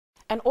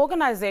An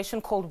organization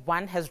called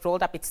ONE has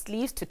rolled up its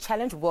sleeves to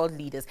challenge world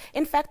leaders,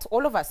 in fact,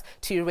 all of us,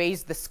 to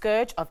erase the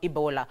scourge of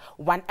Ebola.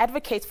 ONE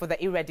advocates for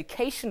the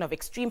eradication of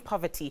extreme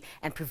poverty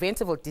and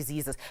preventable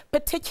diseases,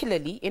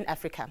 particularly in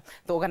Africa.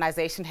 The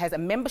organization has a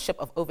membership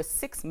of over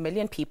 6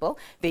 million people.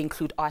 They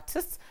include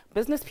artists,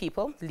 business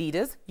people,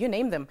 leaders, you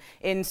name them.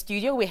 In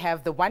studio, we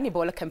have the ONE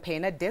Ebola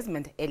campaigner,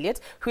 Desmond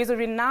Elliot, who is a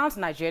renowned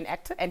Nigerian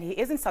actor, and he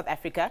is in South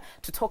Africa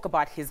to talk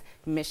about his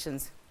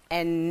missions.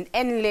 And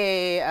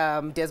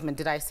Enle, Desmond,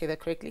 did I say that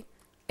correctly?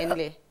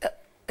 Enle.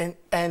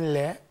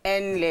 Enle.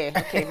 Enle.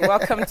 Okay,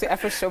 welcome to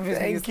Afro Showbiz.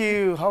 Thank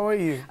you. How are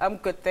you? I'm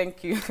good,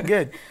 thank you.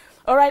 Good.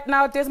 All right,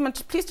 now,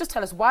 Desmond, please just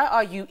tell us, why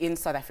are you in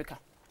South Africa?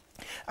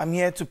 I'm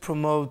here to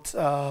promote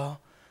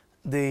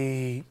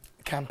the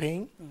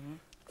campaign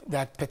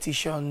that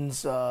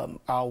petitions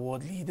our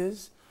world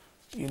leaders,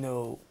 you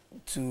know,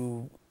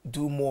 to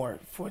do more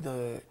for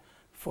the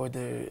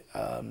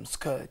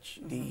scourge,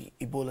 the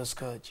Ebola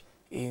scourge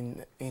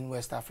in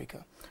West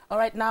Africa. All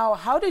right, now,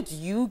 how did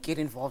you get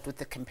involved with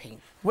the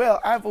campaign? Well,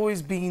 I've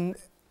always been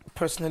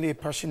personally a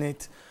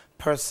passionate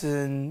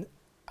person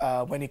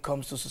when it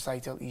comes to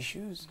societal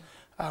issues,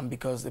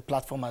 because the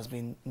platform has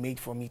been made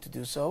for me to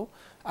do so,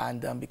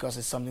 and because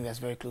it's something that's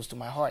very close to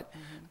my heart.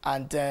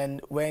 And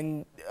then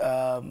when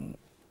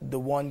the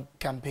ONE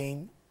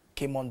campaign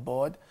came on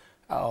board,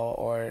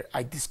 or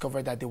I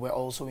discovered that they were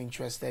also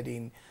interested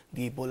in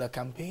the Ebola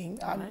campaign,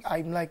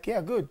 I'm like,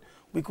 yeah, good.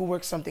 We could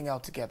work something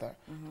out together.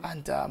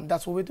 And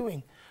that's what we're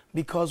doing,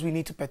 because we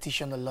need to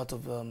petition a lot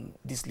of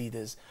these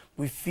leaders.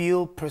 We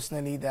feel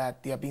personally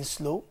that they are being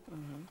slow,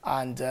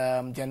 and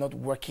they're not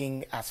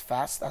working as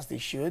fast as they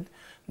should,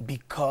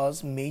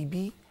 because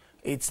maybe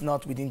it's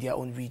not within their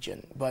own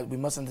region. But we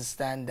must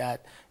understand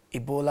that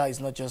Ebola is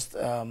not just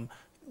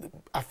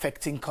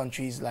affecting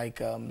countries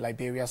like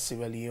Liberia,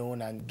 Sierra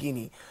Leone, and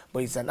Guinea,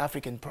 but it's an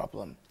African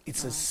problem.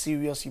 It's a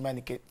serious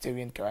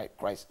humanitarian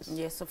crisis.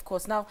 Yes, of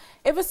course. Now,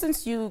 ever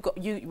since you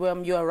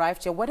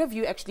arrived here, what have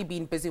you actually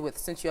been busy with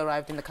since you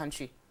arrived in the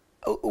country?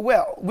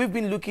 Well, we've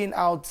been looking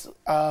out,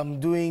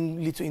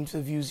 doing little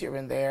interviews here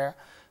and there,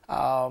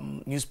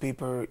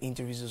 newspaper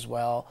interviews as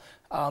well,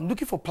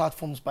 looking for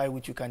platforms by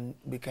which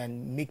we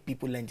can make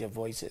people lend their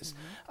voices.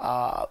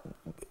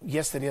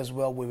 Yesterday as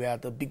well, we were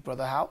at the Big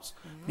Brother house,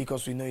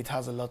 because we know it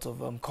has a lot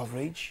of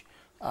coverage.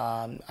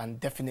 And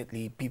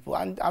definitely people,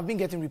 and I've been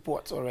getting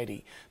reports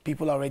already,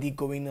 people are already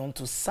going on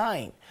to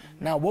sign.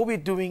 Now what we're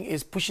doing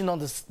is pushing on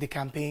the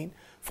campaign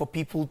for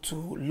people to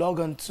log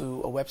on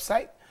to a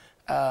website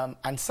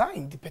and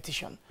sign the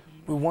petition.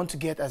 We want to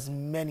get as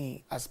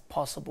many as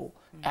possible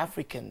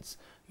Africans,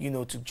 you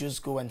know, to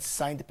just go and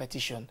sign the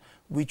petition,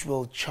 which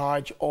will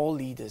charge all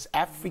leaders,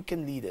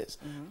 African leaders,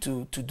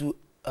 to do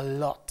a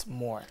lot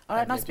more. All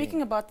right, now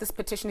speaking about this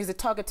petition, is it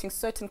targeting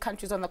certain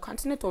countries on the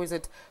continent, or is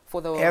it for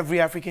the... Every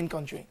African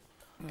country.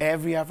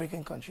 Every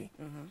African country.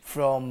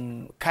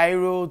 From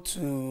Cairo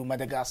to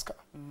Madagascar.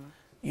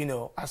 You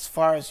know, as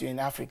far as you're in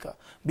Africa.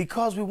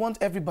 Because we want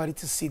everybody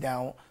to sit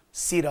down,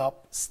 sit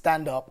up,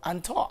 stand up,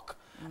 and talk.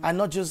 And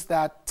not just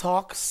that,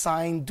 talk,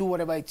 sign, do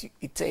whatever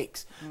it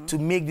takes to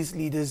make these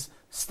leaders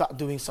start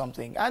doing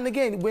something. And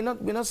again, we're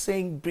not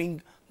saying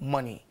bring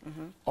money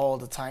all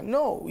the time.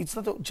 No, it's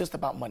not just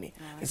about money.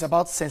 It's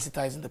about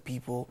sensitizing the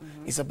people.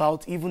 It's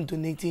about even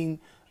donating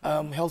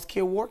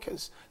healthcare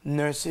workers,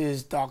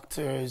 nurses,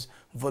 doctors,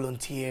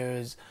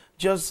 volunteers,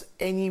 just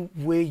any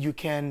way you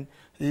can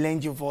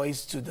lend your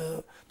voice to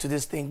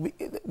this thing.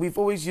 We've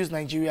always used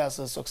Nigeria as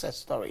a success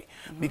story,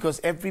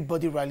 because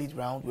everybody rallied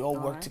around, we all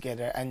worked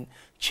together and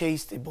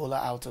chased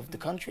Ebola out of the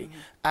country.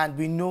 And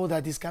we know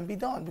that this can be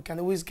done. We can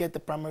always get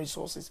the primary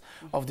sources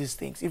of these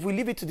things. If we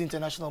leave it to the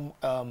international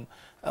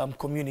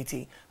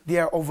community, they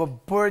are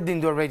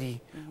overburdened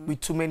already with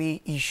too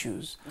many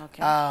issues.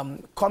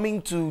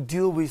 Coming to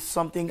deal with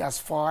something as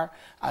far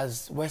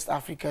as West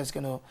Africa is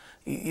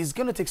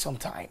gonna take some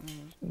time.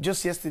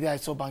 Just yesterday I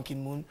saw Ban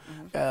Ki-moon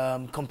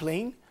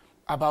complain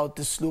about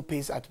the slow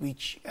pace at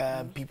which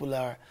people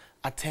are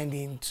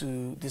attending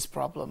to this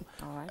problem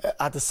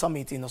at the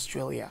summit in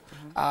Australia,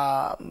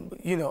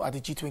 you know, at the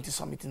G20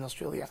 summit in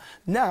Australia.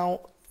 Now,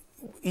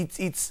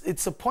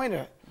 it's a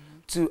pointer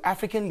to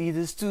African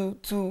leaders to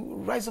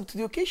rise up to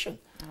the occasion.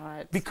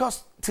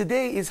 Because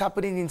today is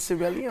happening in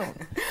Sierra Leone.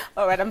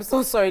 All right, I'm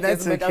so sorry,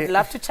 Desmond. Okay. I'd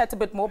love to chat a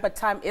bit more, but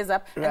time is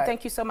up. And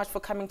thank you so much for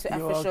coming to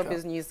Afro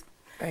Showbiz News.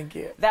 Thank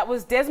you. That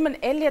was Desmond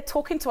Elliot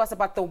talking to us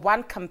about the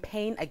ONE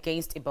campaign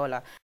against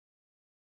Ebola.